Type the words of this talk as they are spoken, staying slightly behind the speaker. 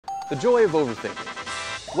The joy of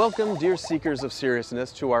overthinking. Welcome, dear seekers of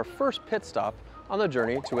seriousness, to our first pit stop on the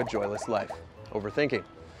journey to a joyless life, overthinking.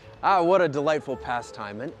 Ah, what a delightful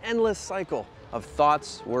pastime, an endless cycle of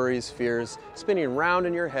thoughts, worries, fears, spinning round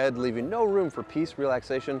in your head, leaving no room for peace,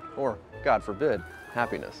 relaxation, or, God forbid,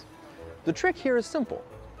 happiness. The trick here is simple.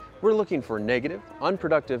 We're looking for negative,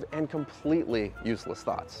 unproductive, and completely useless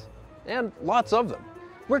thoughts. And lots of them.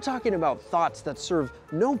 We're talking about thoughts that serve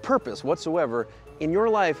no purpose whatsoever in your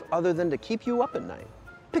life other than to keep you up at night.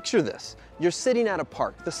 Picture this. You're sitting at a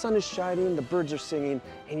park, the sun is shining, the birds are singing,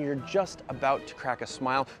 and you're just about to crack a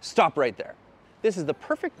smile. Stop right there. This is the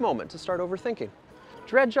perfect moment to start overthinking.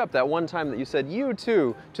 Dredge up that one time that you said you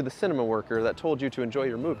too to the cinema worker that told you to enjoy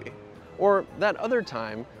your movie. Or that other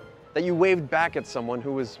time that you waved back at someone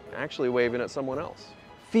who was actually waving at someone else.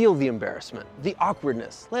 Feel the embarrassment, the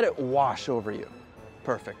awkwardness, let it wash over you.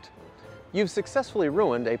 Perfect. You've successfully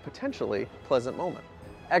ruined a potentially pleasant moment.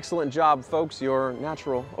 Excellent job, folks, you're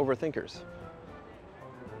natural overthinkers.